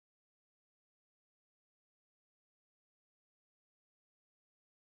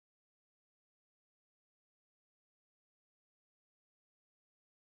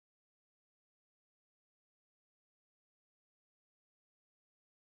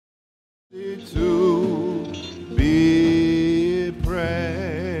To be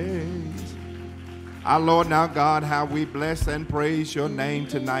praised. Our Lord and our God, how we bless and praise your name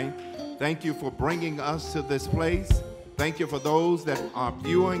tonight. Thank you for bringing us to this place. Thank you for those that are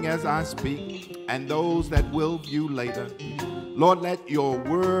viewing as I speak and those that will view later. Lord, let your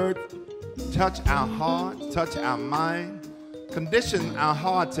word touch our hearts, touch our mind, condition our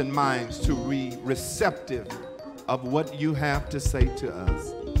hearts and minds to be receptive of what you have to say to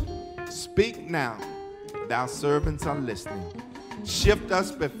us. Speak now, thou servants are listening. Shift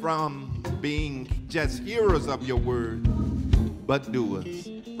us from being just hearers of your word, but doers.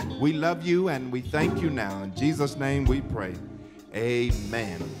 We love you and we thank you now. In Jesus' name we pray.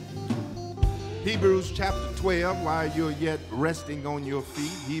 Amen. Hebrews chapter 12, while you're yet resting on your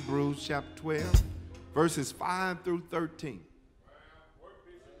feet, Hebrews chapter 12, verses 5 through 13.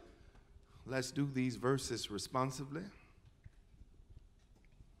 Let's do these verses responsibly.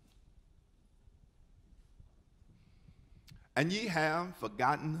 And ye have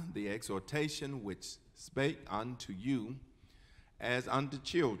forgotten the exhortation which spake unto you as unto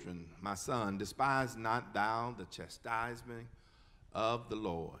children. My son, despise not thou the chastisement of the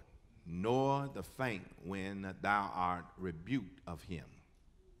Lord, nor the faint when thou art rebuked of him.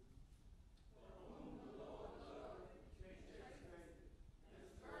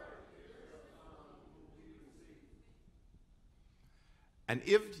 And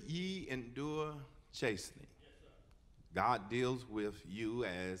if ye endure chastening, God deals with you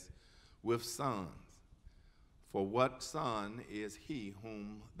as with sons. For what son is he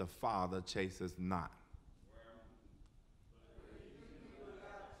whom the Father chastens not?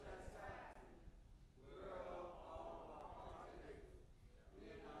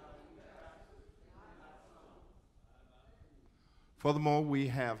 Furthermore, we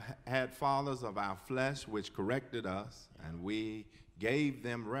have had fathers of our flesh which corrected us, and we gave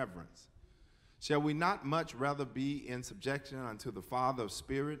them reverence. Shall we not much rather be in subjection unto the Father of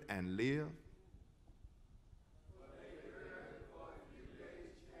spirit and live?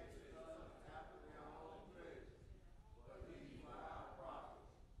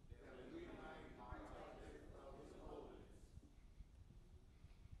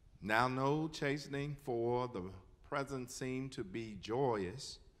 Now no chastening for the present seem to be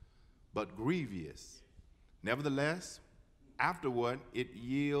joyous, but grievous. Nevertheless, afterward it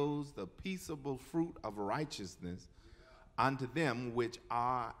yields the peaceable fruit of righteousness unto them which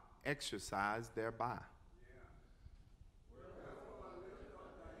are exercised thereby.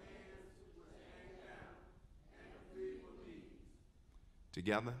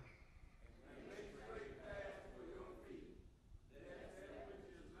 Together.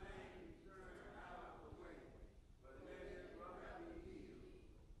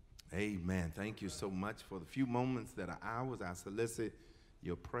 Amen. Thank you so much for the few moments that are ours. I solicit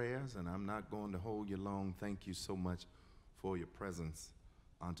your prayers, and I'm not going to hold you long. Thank you so much for your presence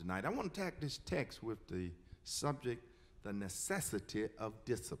on tonight. I want to tack this text with the subject, the necessity of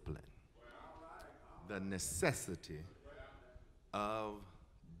discipline. The necessity of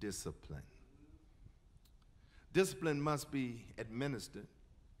discipline. Discipline must be administered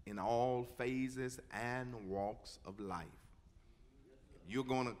in all phases and walks of life. You're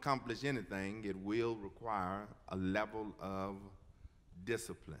going to accomplish anything, it will require a level of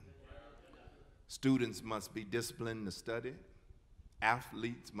discipline. Students must be disciplined to study.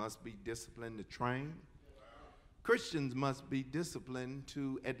 Athletes must be disciplined to train. Christians must be disciplined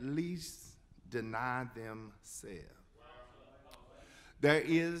to at least deny themselves. There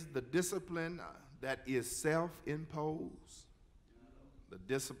is the discipline that is self-imposed, the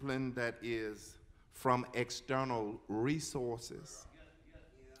discipline that is from external resources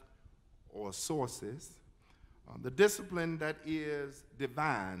or sources, the discipline that is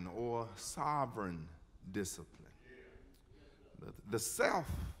divine or sovereign discipline. The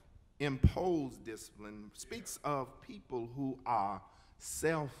self-imposed discipline speaks of people who are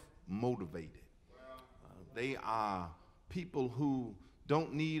self-motivated. They are people who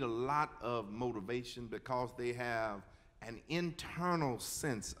don't need a lot of motivation because they have an internal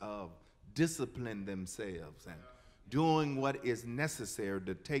sense of discipline themselves and doing what is necessary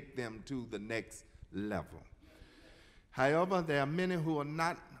to take them to the next level. However, there are many who are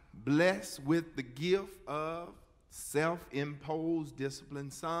not blessed with the gift of self-imposed discipline.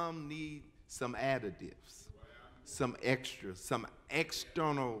 Some need some additives, some extras, some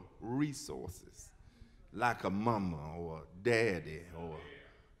external resources, like a mama or a daddy or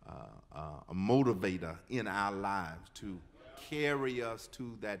a motivator in our lives to carry us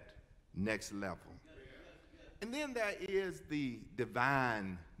to that next level. And then there is the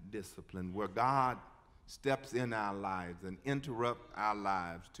divine discipline where God steps in our lives and interrupt our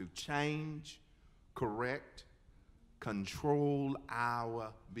lives to change, correct, control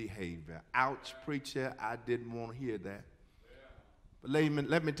our behavior. Ouch, preacher, I didn't want to hear that. But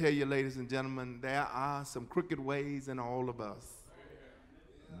let me tell you, ladies and gentlemen, there are some crooked ways in all of us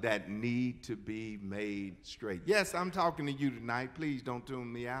that need to be made straight. Yes, I'm talking to you tonight. Please don't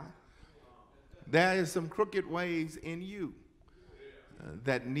tune me out. There is some crooked ways in you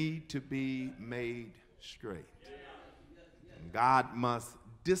that need to be made straight. And God must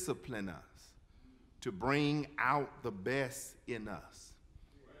discipline us to bring out the best in us,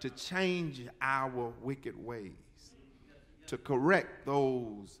 to change our wicked ways, to correct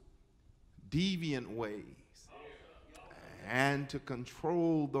those deviant ways, and to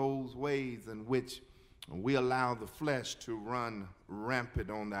control those ways in which we allow the flesh to run rampant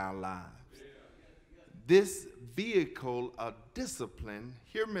on our lives. This vehicle of discipline,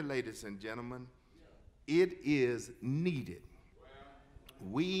 hear me, ladies and gentlemen, it is needed.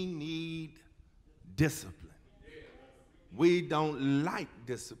 We need discipline. We don't like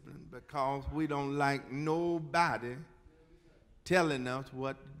discipline because we don't like nobody telling us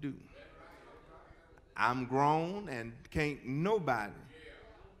what to do. I'm grown and can't nobody,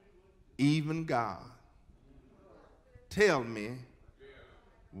 even God, tell me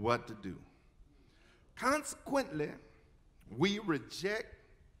what to do. Consequently, we reject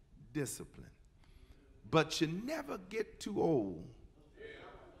discipline, but you never get too old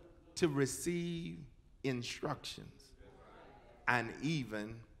to receive instructions and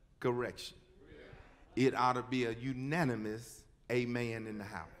even correction. It ought to be a unanimous amen in the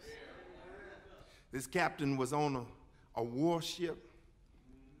house. This captain was on a warship,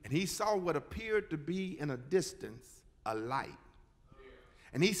 and he saw what appeared to be in a distance a light.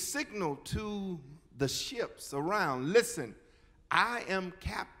 And he signaled to the ships around, listen, I am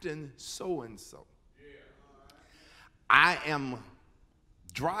Captain so-and-so. I am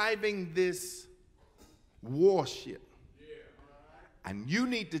driving this warship, and you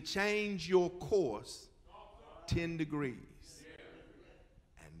need to change your course 10 degrees.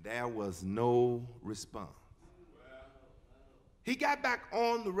 And there was no response. He got back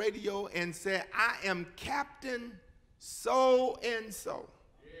on the radio and said, I am Captain so-and-so.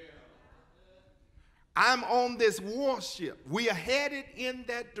 I'm on this warship. We are headed in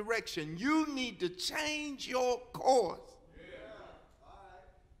that direction. You need to change your course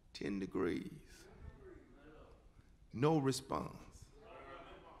 10 degrees. No response.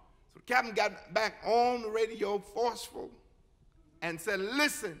 So the captain got back on the radio forceful and said,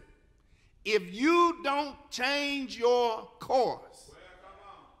 listen, if you don't change your course,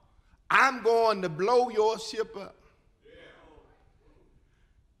 I'm going to blow your ship up.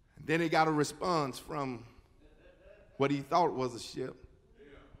 And then he got a response from what he thought was a ship.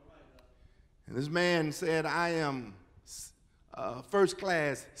 And this man said, I am first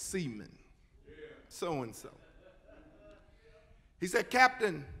class seaman, so-and-so. He said,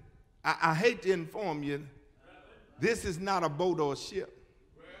 Captain, I hate to inform you, this is not a boat or a ship.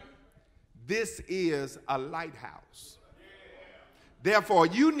 This is a lighthouse. Therefore,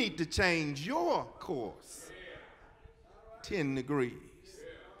 you need to change your course 10 degrees.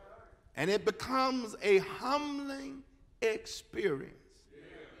 And it becomes a humbling experience.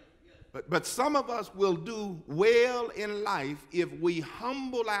 But some of us will do well in life if we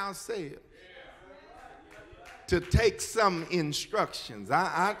humble ourselves to take some instructions.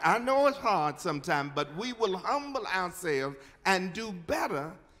 I know it's hard sometimes, but we will humble ourselves and do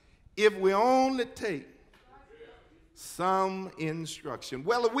better if we only take some instruction.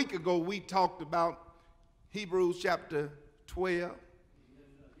 Well, a week ago we talked about Hebrews chapter 12,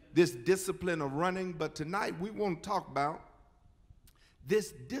 this discipline of running, but tonight we want to talk about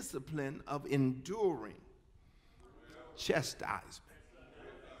this discipline of enduring chastisement.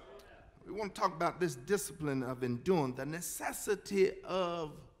 We want to talk about this discipline of enduring, the necessity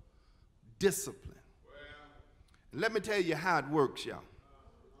of discipline. Let me tell you how it works, y'all.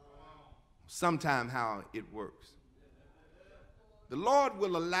 Sometime how it works. The Lord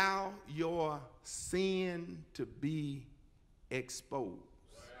will allow your sin to be exposed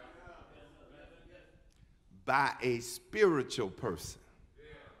by a spiritual person.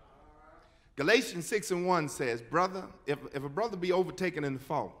 Galatians 6:1 says, brother, if a brother be overtaken in the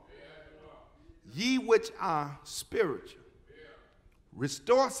fault, ye which are spiritual,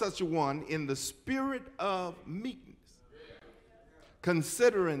 restore such a one in the spirit of meekness,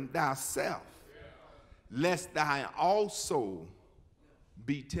 considering thyself, lest thou also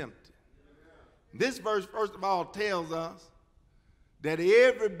be tempted. This verse, first of all, tells us that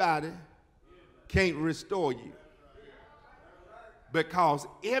everybody can't restore you. because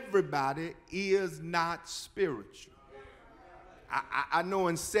everybody is not spiritual. I know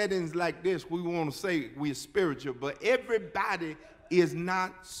in settings like this, we want to say we're spiritual, but everybody is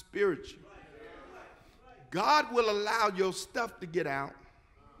not spiritual. God will allow your stuff to get out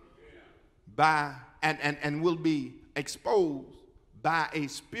by and will be exposed by a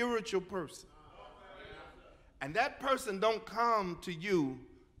spiritual person. And that person don't come to you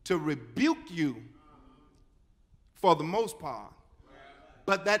to rebuke you for the most part,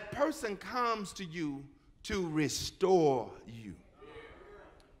 but that person comes to you to restore you.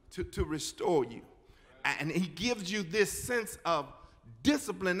 To restore you. And he gives you this sense of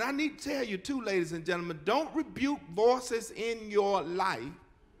discipline. I need to tell you too, ladies and gentlemen, don't rebuke voices in your life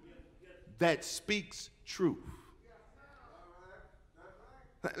that speaks truth.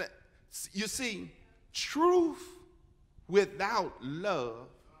 You see, truth without love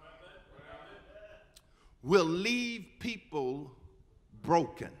will leave people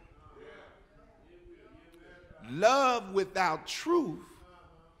broken. Love without truth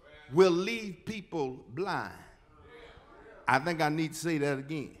will leave people blind. I think I need to say that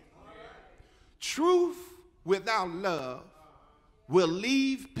again. Truth without love will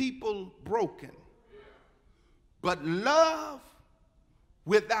leave people broken. But love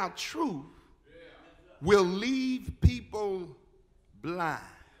without truth will leave people blind.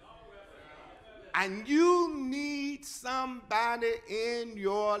 And you need somebody in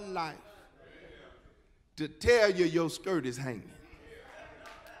your life to tell you your skirt is hanging.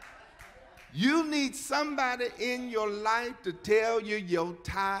 You need somebody in your life to tell you your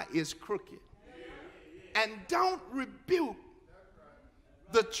tie is crooked. And don't rebuke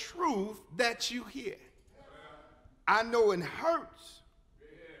the truth that you hear. I know it hurts,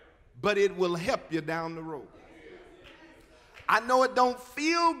 but it will help you down the road. I know it don't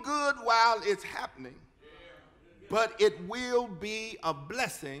feel good while it's happening, but it will be a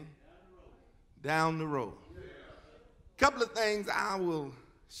blessing down the road. A couple of things I will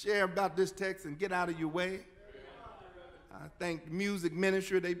share about this text and get out of your way. I think music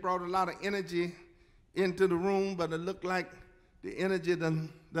ministry, they brought a lot of energy into the room, but it looked like the energy done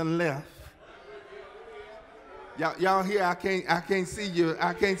left. Y'all here, I can't see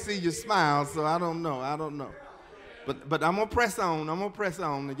your smile, so I don't know. But I'm gonna press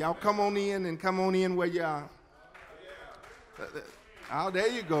on. Y'all come on in where you are. Oh, there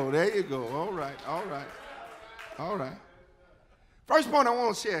you go. All right. First point I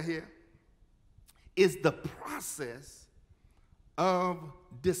want to share here is the process of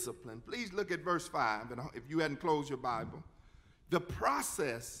discipline. Please look at verse 5, and if you hadn't closed your Bible. The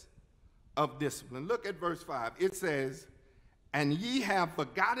process of discipline. Look at verse 5. It says, "And ye have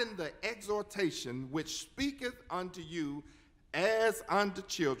forgotten the exhortation which speaketh unto you as unto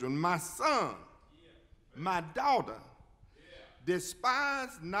children. My son, my daughter,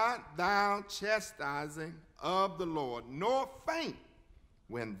 despise not thou chastising of the Lord, nor faint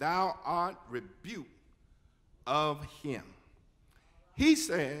when thou art rebuked of him." He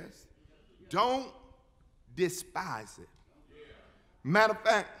says, don't despise it. Matter of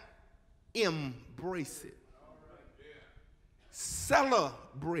fact, embrace it.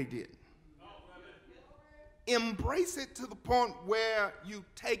 Celebrate it. Embrace it to the point where you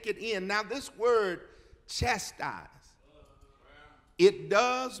take it in. Now, this word chastise, it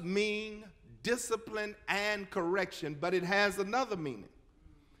does mean discipline and correction, but it has another meaning.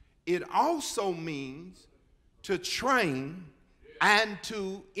 It also means to train and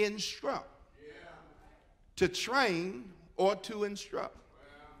to instruct. To train or to instruct.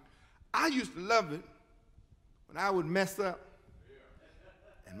 I used to love it when I would mess up,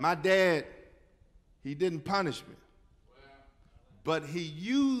 and my dad, he didn't punish me, but he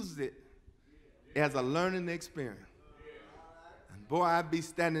used it as a learning experience. And boy, I'd be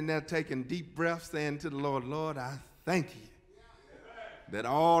standing there taking deep breaths, saying to the Lord, "Lord, I thank you that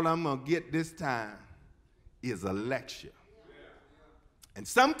all I'm going to get this time is a lecture." And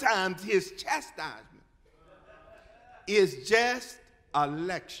sometimes his chastisement is just a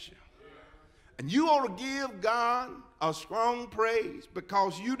lecture. And you ought to give God a strong praise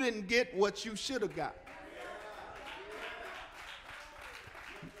because you didn't get what you should have got.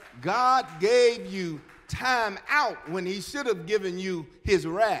 God gave you time out when he should have given you his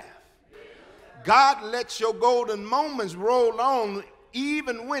wrath. God lets your golden moments roll on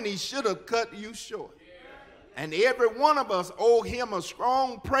even when he should have cut you short. And every one of us owe him a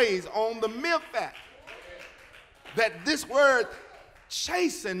strong praise on the mere fact that this word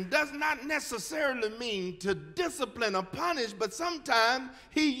chasten does not necessarily mean to discipline or punish, but sometimes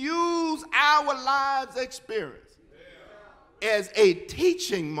he used our lives' experience as a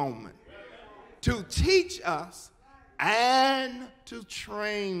teaching moment to teach us and to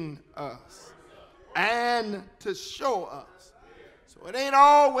train us and to show us. So it ain't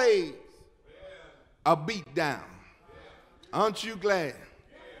always a beat down. Aren't you glad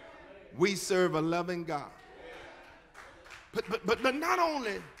we serve a loving God? But not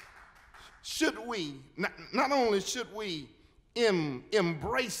only should we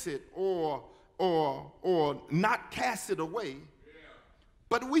embrace it or not cast it away,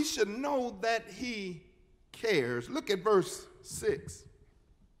 but we should know that he cares. Look at verse 6.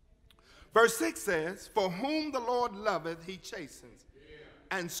 Verse 6 says, "For whom the Lord loveth, he chastens,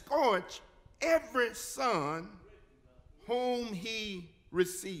 and scourge every son whom he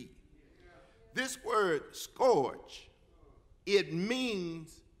receives." This word, scourge, it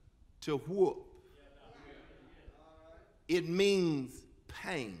means to whoop. It means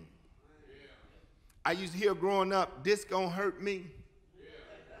pain. I used to hear growing up, this gonna hurt me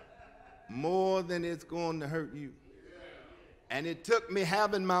more than it's going to hurt you. And it took me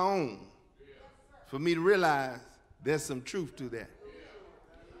having my own for me to realize there's some truth to that.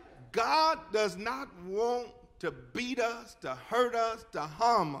 God does not want to beat us, to hurt us, to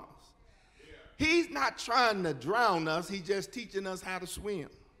harm us. He's not trying to drown us. He's just teaching us how to swim.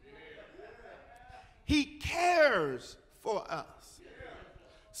 He cares for us.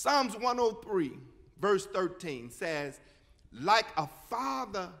 Psalms 103, verse 13 says, "Like a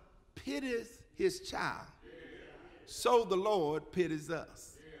father pities his child, so the Lord pities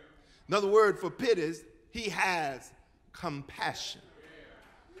us." Another word for pities, he has compassion.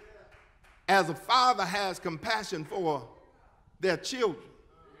 As a father has compassion for their children,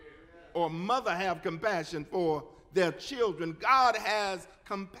 or mother have compassion for their children, God has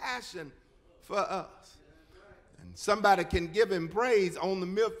compassion for us. And somebody can give him praise on the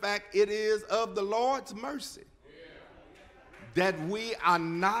mere fact it is of the Lord's mercy that we are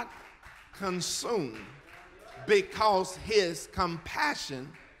not consumed, because his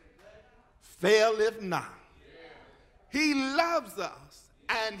compassion faileth not. He loves us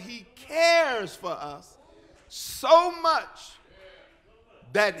and he cares for us so much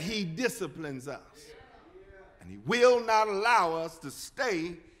that he disciplines us. And he will not allow us to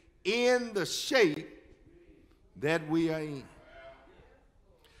stay in the shape that we are in.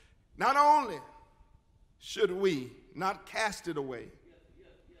 Not only should we not cast it away,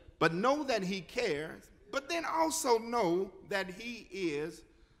 but know that he cares, but then also know that he is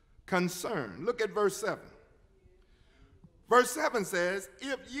concerned. Look at verse 7. Verse 7 says,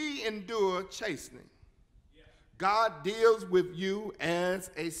 "If ye endure chastening, God deals with you as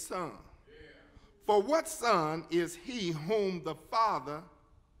a son. For what son is he whom the Father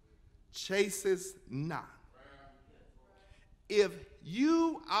chases not?" If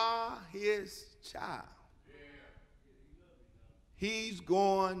you are his child, he's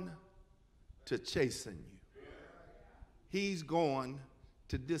going to chasten you. He's going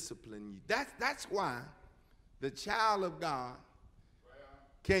to discipline you. That's why the child of God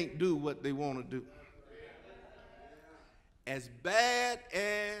can't do what they want to do. As bad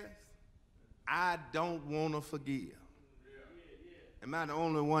as I don't want to forgive. Am I the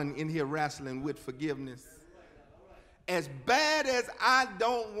only one in here wrestling with forgiveness? As bad as I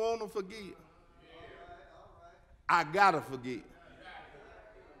don't want to forgive, I got to forgive.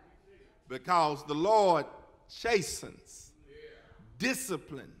 Because the Lord chastens,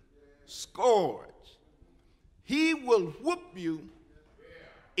 discipline, scourge. He will whoop you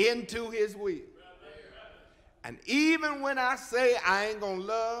into his will. And even when I say I ain't going to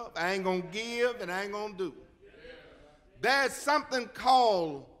love, I ain't going to give, and I ain't going to do, there's something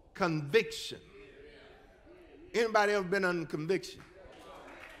called conviction. Anybody ever been under conviction?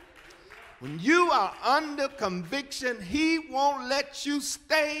 When you are under conviction, he won't let you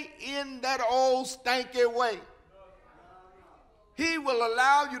stay in that old stanky way. He will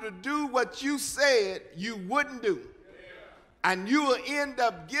allow you to do what you said you wouldn't do. And you will end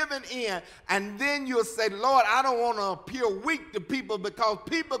up giving in. And then you'll say, "Lord, I don't want to appear weak to people, because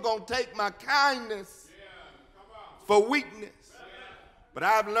people are going to take my kindness for weakness." But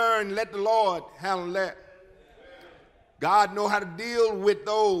I've learned, let the Lord handle that. God knows how to deal with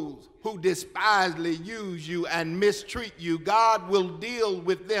those who despisely use you and mistreat you. God will deal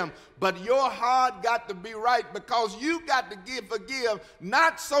with them. But your heart got to be right, because you got to forgive,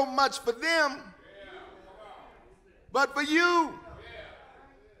 not so much for them, but for you.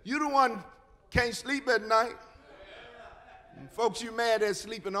 You the one can't sleep at night. And folks you mad at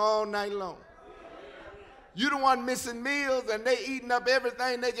sleeping all night long. You the one missing meals and they eating up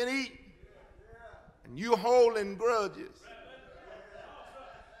everything they can eat. And you holding grudges.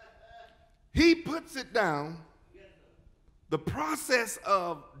 He puts it down, the process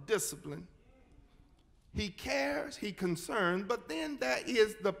of discipline, He cares, he concerned, but then there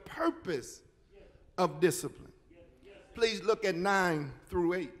is the purpose of discipline. Please look at 9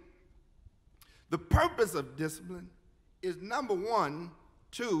 through 8. The purpose of discipline is, number one,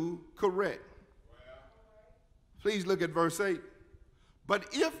 to correct. Please look at verse 8. But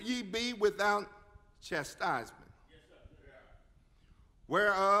if ye be without chastisement,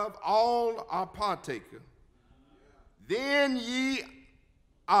 whereof all are partaker, then ye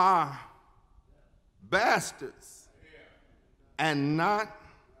are bastards and not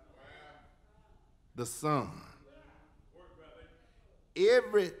the son.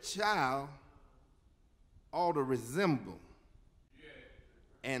 Every child ought to resemble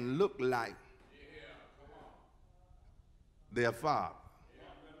and look like their father,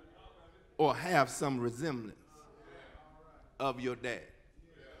 or have some resemblance of your dad.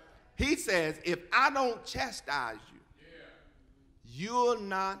 He says, if I don't chastise you, you're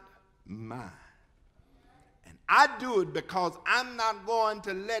not mine. And I do it because I'm not going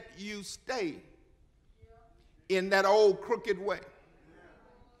to let you stay in that old crooked way.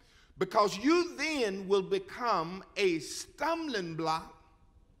 Because you then will become a stumbling block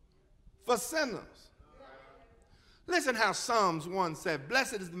for sinners. Listen how Psalms 1 said,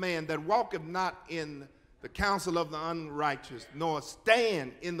 blessed is the man that walketh not in the counsel of the unrighteous, nor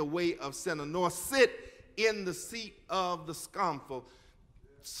stand in the way of sinners, nor sit in the seat of the scornful.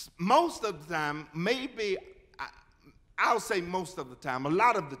 Most of the time, maybe, I'll say most of the time, a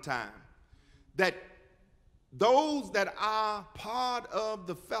lot of the time, that those that are part of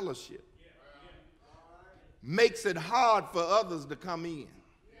the fellowship makes it hard for others to come in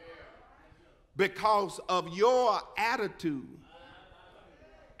because of your attitude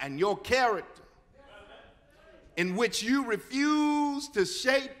and your character, in which you refuse to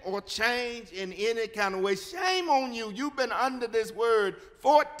shape or change in any kind of way. Shame on you. You've been under this word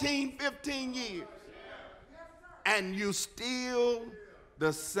 14, 15 years, and you still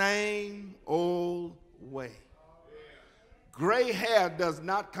the same old way. Gray hair does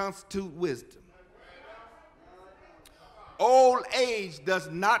not constitute wisdom. Old age does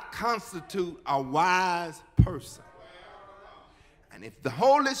not constitute a wise person. And if the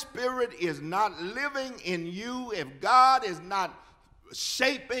Holy Spirit is not living in you, if God is not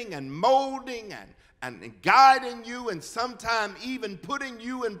shaping and molding and guiding you, and sometimes even putting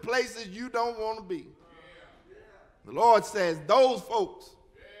you in places you don't want to be, the Lord says, those folks,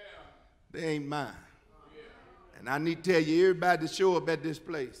 they ain't mine. And I need to tell you, everybody that show up at this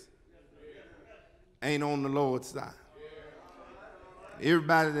place ain't on the Lord's side.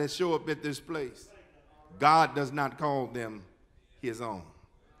 Everybody that show up at this place, God does not call them his own.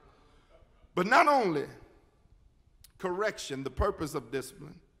 But not only correction, the purpose of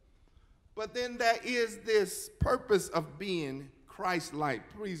discipline, but then there is this purpose of being Christ-like.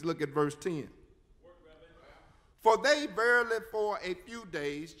 Please look at verse 10. For they verily for a few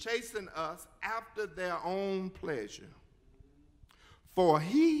days chasten us after their own pleasure. But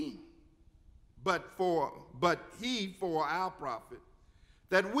he for our profit,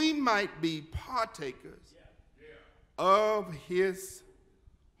 that we might be partakers of his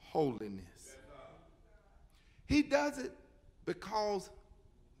holiness. He does it because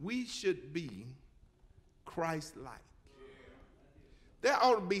we should be Christ-like. There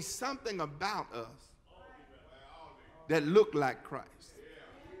ought to be something about us that look like Christ,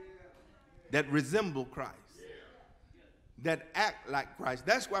 that resemble Christ, that act like Christ.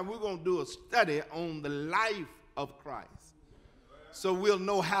 That's why we're going to do a study on the life of Christ, so we'll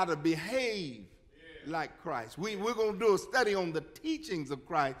know how to behave like Christ. We're going to do a study on the teachings of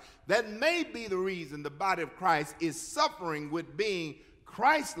Christ. That may be the reason the body of Christ is suffering with being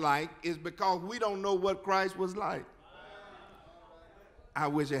Christ-like, is because we don't know what Christ was like. I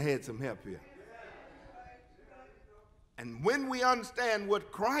wish I had some help here. And when we understand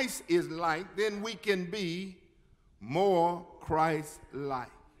what Christ is like, then we can be more Christ-like.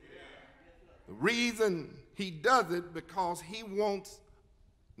 The reason he does it because he wants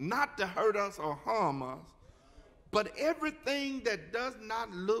not to hurt us or harm us, but everything that does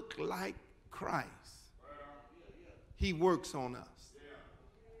not look like Christ, he works on us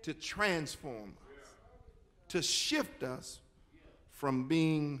to transform us, to shift us from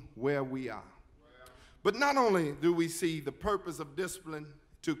being where we are. But not only do we see the purpose of discipline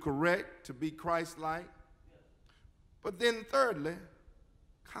to correct, to be Christ-like, but then thirdly,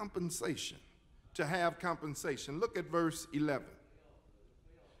 compensation, to have compensation. Look at verse 11.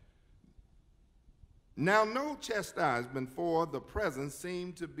 Now no chastisement for the present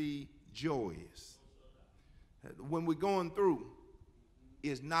seemed to be joyous. When we're going through,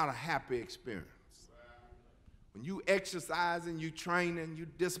 it's not a happy experience. When you exercising, you training, you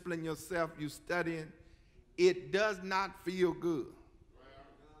discipline yourself, you studying, it does not feel good.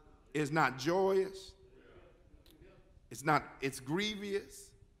 It's not joyous. It's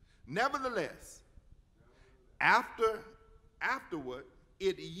grievous. Nevertheless, afterward,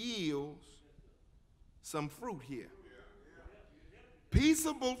 it yields some fruit here.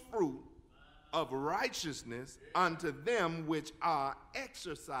 Peaceable fruit of righteousness unto them which are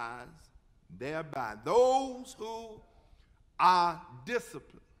exercised thereby. Those who are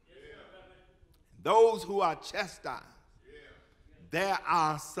disciplined, those who are chastised, there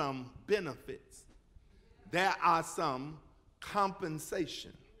are some benefits. There are some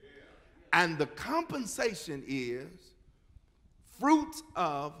compensation. And the compensation is fruits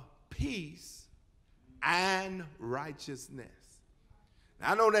of peace and righteousness.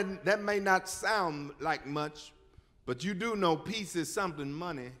 Now, I know that may not sound like much, but you do know peace is something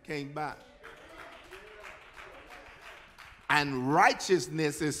money can't buy. And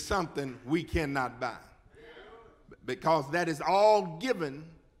righteousness is something we cannot buy. Because that is all given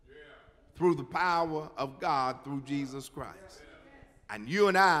through the power of God through Jesus Christ. And you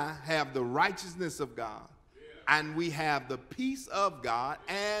and I have the righteousness of God, and we have the peace of God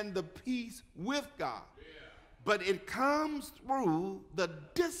and the peace with God. But it comes through the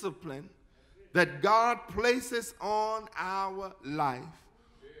discipline that God places on our life,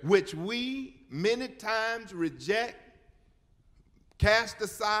 which we many times reject, cast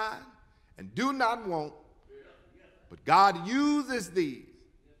aside, and do not want. But God uses these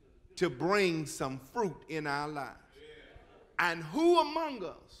to bring some fruit in our lives. And who among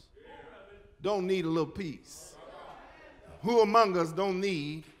us don't need a little peace? Who among us don't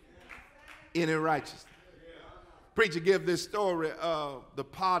need any righteousness? Preacher gives this story of the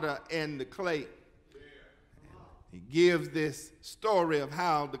potter and the clay. He gives this story of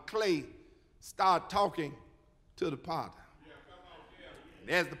how the clay started talking to the potter.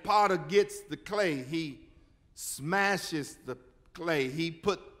 And as the potter gets the clay, he smashes the clay. He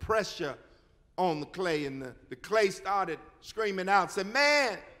put pressure on the clay, and the clay started screaming out, said,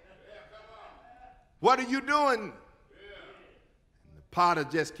 "Man, what are you doing?" And the potter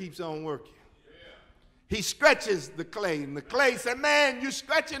just keeps on working. He stretches the clay, and the clay said, "Man, you're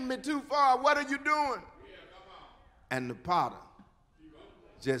stretching me too far. What are you doing?" And the potter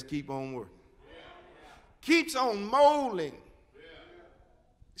just keep on working. Keeps on molding,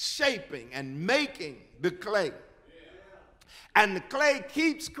 shaping, and making the clay. And the clay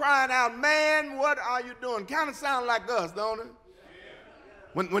keeps crying out, "Man, what are you doing?" Kind of sound like us, don't it?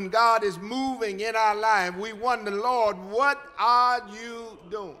 When God is moving in our life, we wonder, "Lord, what are you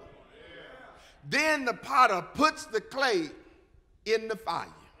doing?" Then the potter puts the clay in the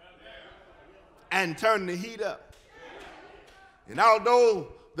fire and turns the heat up. And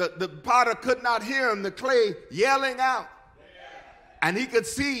although the potter could not hear him, the clay yelling out, and he could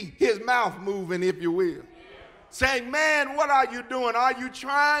see his mouth moving, if you will, saying, "Man, what are you doing? Are you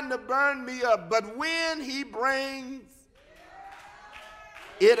trying to burn me up?" But when he brings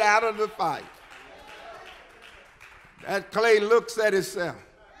it out of the fire, that clay looks at itself.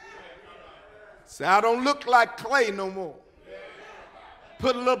 Say, "I don't look like clay no more."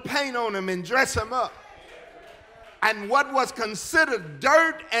 Put a little paint on him and dress him up. And what was considered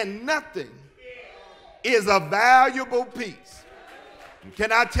dirt and nothing is a valuable piece.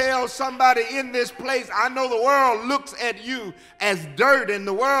 Can I tell somebody in this place, I know the world looks at you as dirt and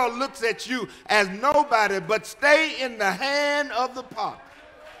the world looks at you as nobody, but stay in the hand of the potter.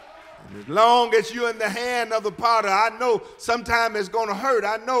 And as long as you're in the hand of the potter, I know sometimes it's going to hurt.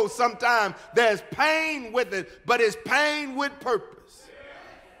 I know sometimes there's pain with it, but it's pain with purpose.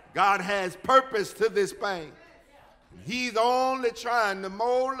 God has purpose to this pain. He's only trying to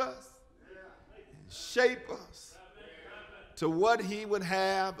mold us and shape us to what he would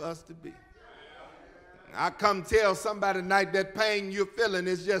have us to be. I come tell somebody tonight that pain you're feeling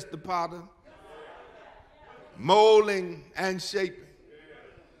is just the potter molding and shaping.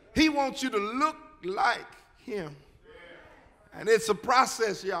 He wants you to look like him. And it's a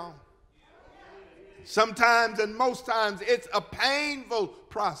process, y'all. Sometimes and most times it's a painful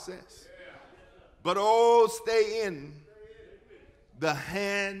process. But oh, stay in the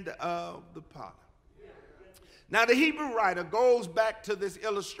hand of the potter. Now, the Hebrew writer goes back to this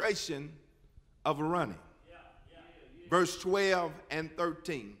illustration of running. Verse 12 and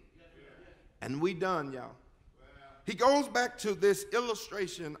 13. And we done, y'all. He goes back to this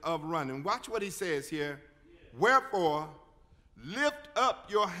illustration of running. Watch what he says here. "Wherefore, lift up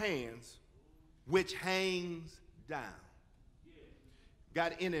your hands, which hangs down."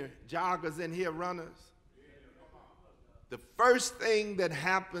 Got any joggers in here, runners? The first thing that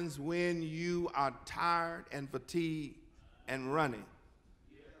happens when you are tired and fatigued and running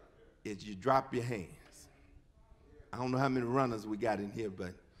is you drop your hands. I don't know how many runners we got in here,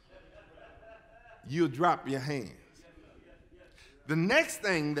 but you'll drop your hands. The next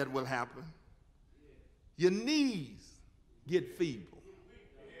thing that will happen, your knees get feeble.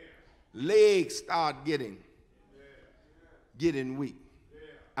 Legs start getting weak.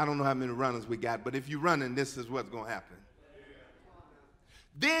 I don't know how many runners we got, but if you're running, this is what's going to happen.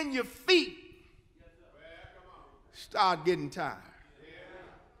 Then your feet start getting tired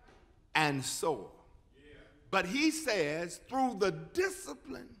and sore. But he says, through the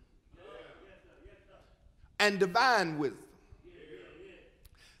discipline and divine wisdom,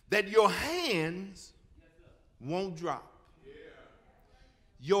 that your hands won't drop.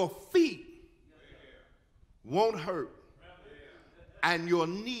 Your feet won't hurt. And your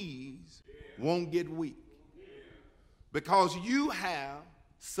knees won't get weak. Because you have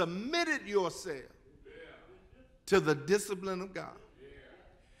submitted yourself to the discipline of God.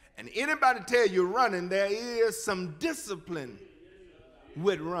 And anybody tell you running, there is some discipline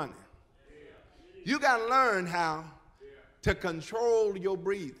with running. You got to learn how to control your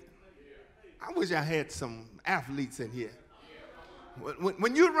breathing. I wish I had some athletes in here.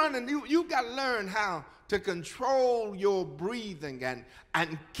 When you're running, you got to learn how to control your breathing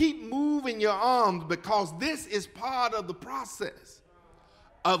and keep moving your arms, because this is part of the process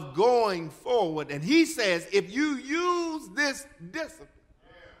of going forward. And he says if you use this discipline,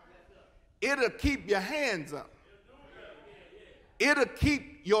 it'll keep your hands up. It'll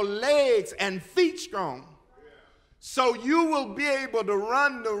keep your legs and feet strong, so you will be able to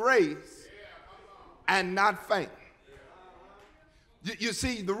run the race and not faint. You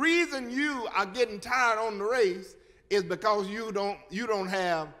see, the reason you are getting tired on the race is because you don't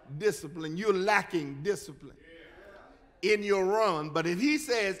have discipline. You're lacking discipline in your run. But if he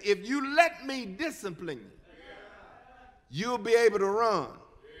says, if you let me discipline you, you'll be able to run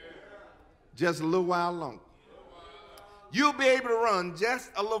just a little while longer. You'll be able to run just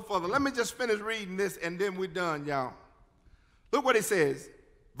a little further. Let me just finish reading this and then we're done, y'all. Look what it says,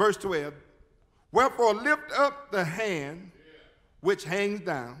 verse 12. Wherefore lift up the hand which hangs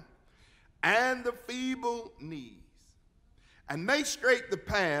down, and the feeble knees, and make straight the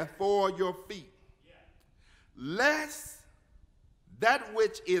path for your feet, lest that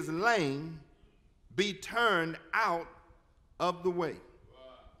which is lame be turned out of the way,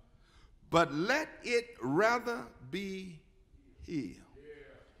 but let it rather be healed.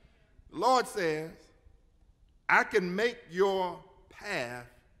 The Lord says, I can make your path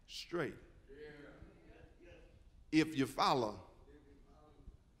straight if you follow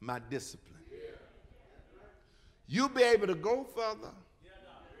my discipline. You'll be able to go further,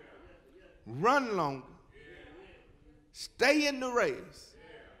 run longer, stay in the race,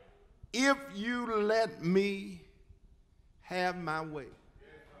 if you let me have my way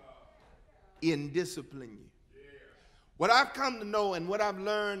in disciplining you. What I've come to know and what I've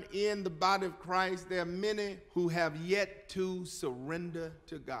learned in the body of Christ, there are many who have yet to surrender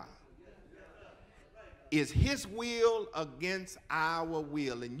to God. Is his will against our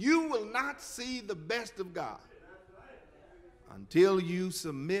will. And you will not see the best of God until you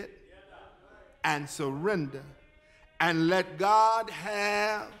submit and surrender and let God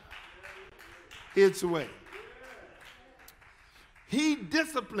have his way. He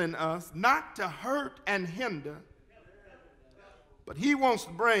disciplined us not to hurt and hinder, but he wants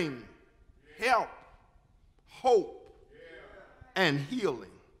to bring help, hope, and healing.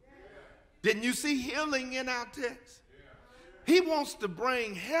 Didn't you see healing in our text? He wants to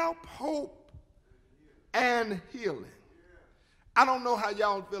bring help, hope, and healing. I don't know how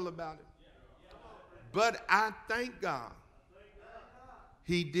y'all feel about it, but I thank God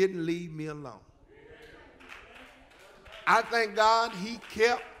he didn't leave me alone. I thank God he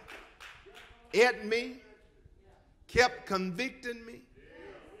kept at me, kept convicting me,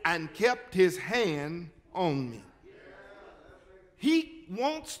 and kept his hand on me. He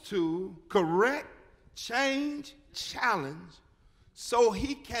wants to correct, change, challenge, so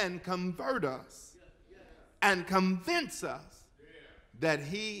he can convert us and convince us that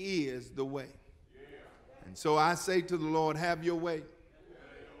he is the way. And so I say to the Lord, have your way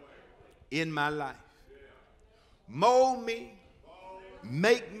in my life. Mold me,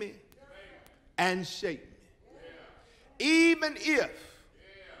 make me, and shape me. Even if,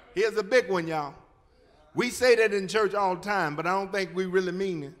 here's a big one, y'all. We say that in church all the time, but I don't think we really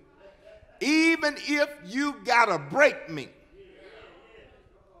mean it. Even if you gotta break me,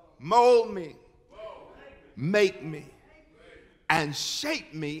 mold me, make me, and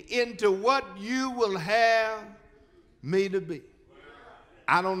shape me into what you will have me to be.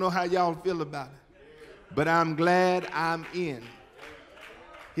 I don't know how y'all feel about it, but I'm glad I'm in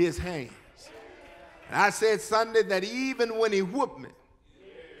his hands. And I said Sunday that even when he whooped me,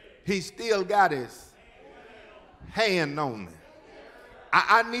 he still got his hand on me.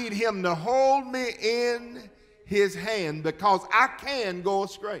 I need him to hold me in his hand because I can go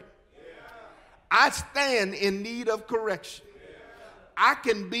astray. I stand in need of correction. I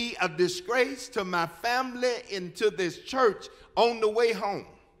can be a disgrace to my family and to this church on the way home.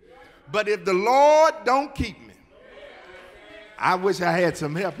 But if the Lord don't keep me, I wish I had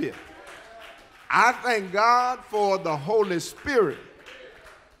some help here. I thank God for the Holy Spirit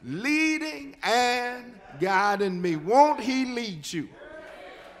leading and guiding me. Won't he lead you?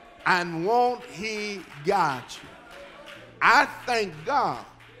 And won't he guide you? I thank God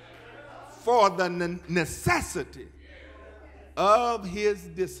for the necessity of his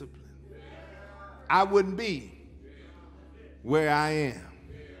discipline. I wouldn't be where I am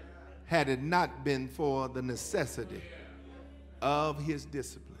had it not been for the necessity of his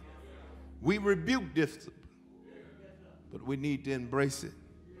discipline. We rebuke discipline, but we need to embrace it.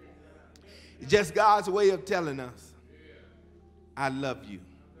 It's just God's way of telling us, I love you.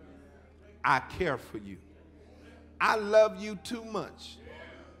 I care for you. I love you too much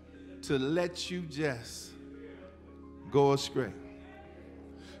to let you just go astray.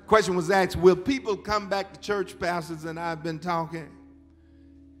 Question was asked, will people come back to church, pastors? And I've been talking,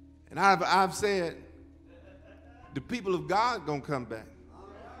 and I've said, the people of God gonna come back,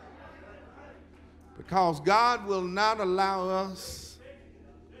 because God will not allow us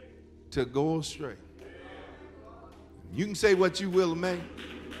to go astray. You can say what you will, man.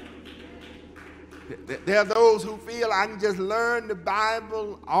 There are those who feel I can just learn the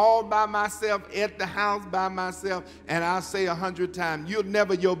Bible all by myself at the house by myself, and I'll say 100 times, you're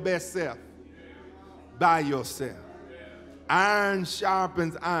never your best self by yourself. Iron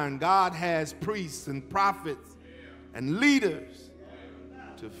sharpens iron. God has priests and prophets and leaders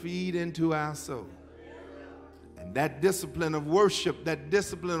to feed into our soul. And that discipline of worship, that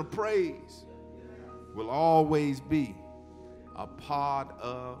discipline of praise will always be a part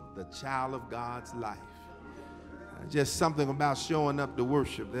of the child of God's life. Just something about showing up to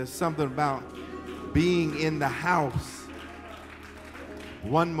worship. There's something about being in the house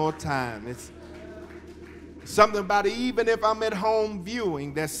one more time. It's something about it, even if I'm at home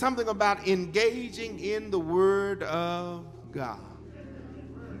viewing, there's something about engaging in the Word of God.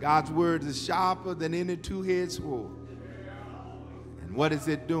 God's Word is sharper than any two-edged sword. And what is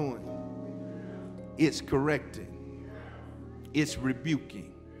it doing? It's correcting. It's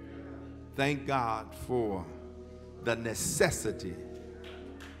rebuking. Thank God for the necessity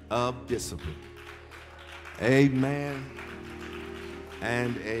of discipline. Amen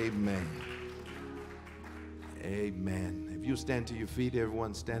and amen. Amen. If you stand to your feet,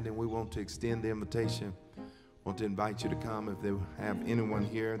 everyone standing, we want to extend the invitation. Want to invite you to come. If they have anyone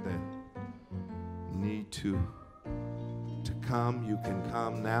here that need to come, you can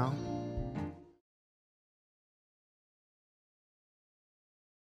come now.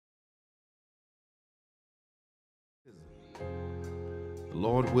 The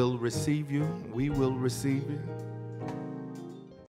Lord will receive you. We will receive you.